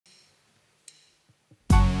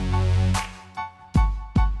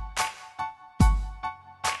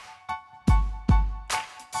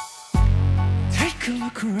Take a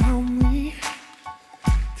look around me,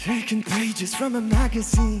 taking pages from a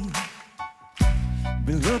magazine.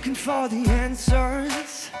 Been looking for the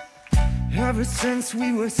answers ever since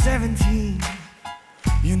we were 17.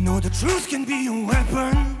 You know the truth can be a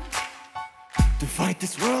weapon to fight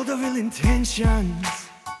this world of ill intentions.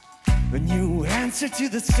 A new answer to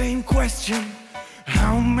the same question.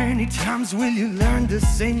 How many times will you learn the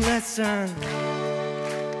same lesson?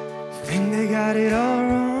 Think they got it all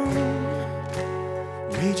wrong.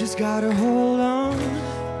 We just gotta hold on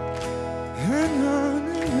and on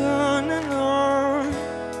and on and on.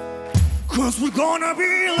 'Cause we're gonna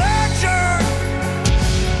be legends,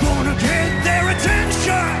 gonna get their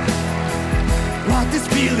attention. What this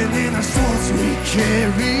feeling in our souls we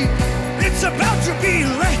carry, it's about to be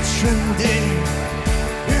legendary.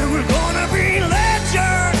 And we're gonna be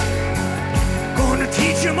legends, gonna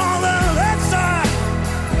teach them all a lesson.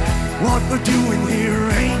 What we're doing here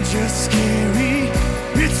ain't just scary,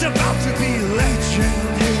 it's about to be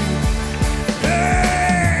legendary.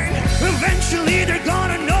 Hey, eventually they're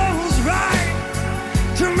gonna know who's right.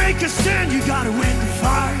 To make a stand, you gotta win the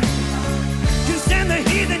fight. To stand the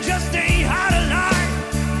heat and just stay out of line,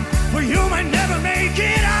 for you might never make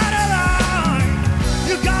it out alive.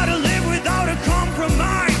 You gotta live without a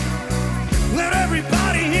compromise. Let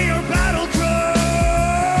everybody hear your battle cry.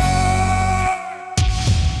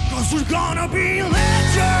 'Cause we're gonna be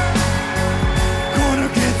legends, gonna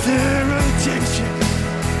get their attention.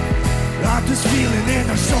 Got this feeling in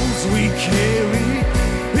our souls we carry,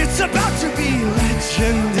 it's about to be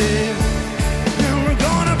legendary. And we're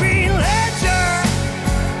gonna be legends,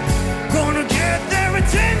 gonna get their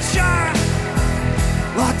attention.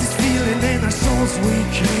 Got this feeling in our souls we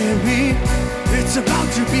carry, it's about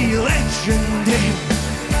to be legendary.